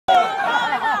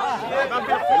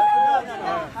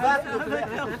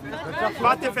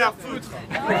Va te faire foutre.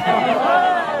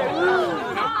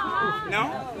 Non?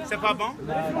 C'est pas bon?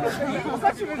 C'est pour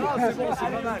ça que tu veux dire. C'est bon, c'est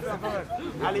pas mal, c'est pas mal.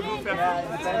 Allez vous faire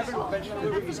foutre.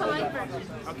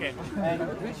 Okay. And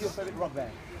who's your favorite rock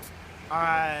band?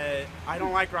 I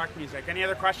don't like rock music. Any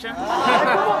other questions?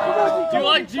 Do you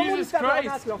like Jesus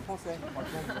Christ? En français.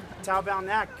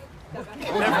 Tabarnak. Le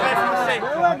vrai français.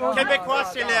 Québécois,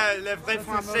 c'est le vrai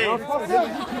français. En français, on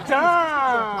dit putain.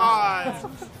 Ah,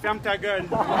 ferme ta gueule.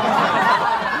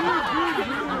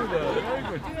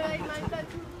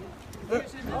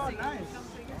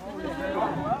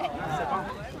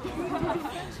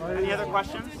 Any other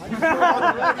questions?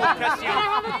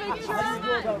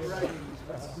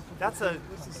 That's a.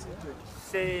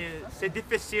 C'est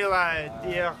difficile à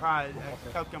dire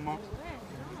quelques mots.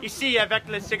 Ici, avec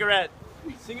la cigarette.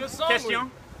 Sing a song.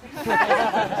 Question?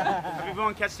 Avez-vous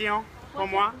une question pour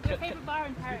moi? Your favorite bar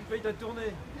in Paris? Paye ta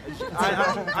tournée.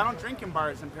 I don't drink in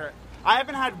bars in Paris. I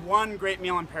haven't had one great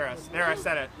meal in Paris. There, I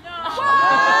said it. No.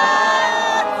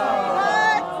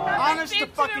 Honest to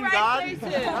fucking God.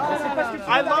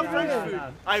 I love French food.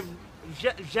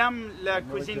 J'aime la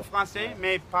cuisine française,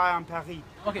 mais pas en Paris.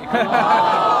 Okay.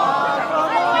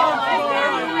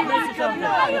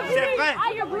 C'est vrai.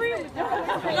 I agree with that.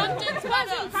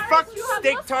 Fuck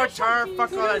steak tartare,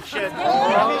 fuck all that shit.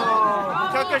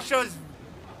 Quelque chose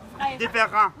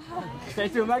différent. T'as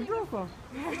été au McDo quoi?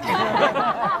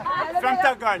 Ferme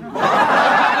ta gueule.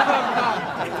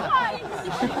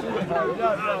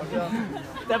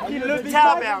 T'as pris le Big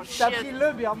Taber, Mac, t'as shit. pris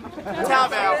le Bird.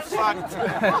 Taber, fuck.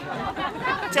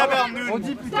 Tabernoun. On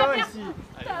dit putain ici.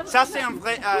 Ça, c'est un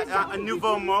vrai, un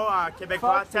nouveau mot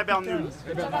québécois, tabernoun.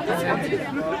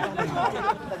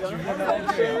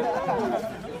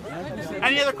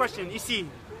 Any other question? Ici,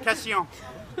 question.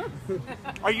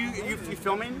 Are you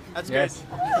filming? That's Yes.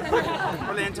 good.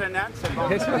 Pour l'internet, c'est bon.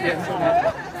 Notre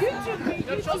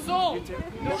chanson.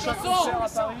 Notre chanson.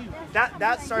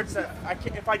 That starts.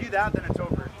 If I do that, then it's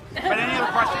over. But any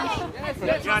other questions?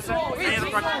 Johnson, any other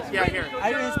questions? Yeah, here.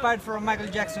 Are you inspired from Michael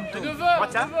Jackson too?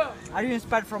 What's that? Are you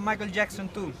inspired from Michael Jackson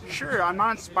too? Sure, I'm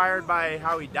not inspired by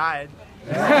how he died,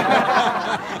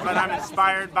 but I'm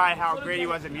inspired by how great he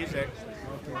was at music.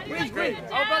 Wait, great.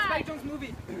 How about Spike Jonze's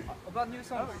movie? About new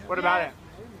songs? What about it?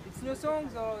 It's new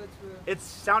songs or it's... It's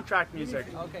soundtrack music.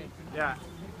 Okay. Yeah.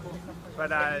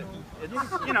 But it's,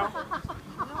 you know,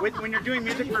 when you're doing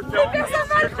music for film, it's your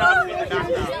job to be the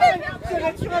background.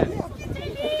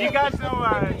 Do you guys know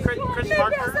Chris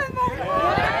Marker?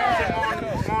 C'est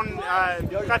mon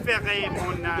préféré,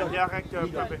 mon directeur.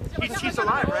 He's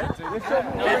alive, right?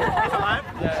 He's alive?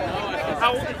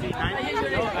 How old is he? 90?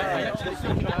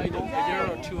 A year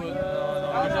or two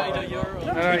ago. He died a year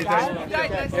ago. He died?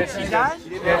 Yes, he died?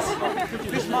 Yes.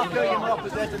 Chris Marker est mort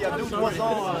peut-être il y a 2 ou 3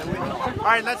 ans. All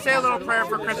right, let's say a little prayer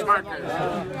for Chris Marker.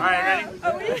 All right, ready?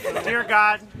 Dear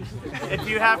God, if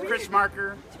you have Chris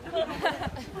Marker,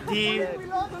 dis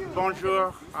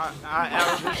bonjour à elle.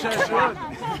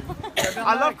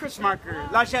 I love Chris Marker.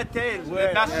 La Jetée,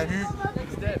 the best.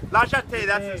 La Jetée,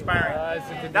 that's inspiring.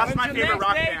 That's my favorite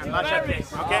rock band, La Jetée.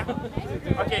 Okay?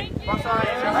 Okay, bonsoir.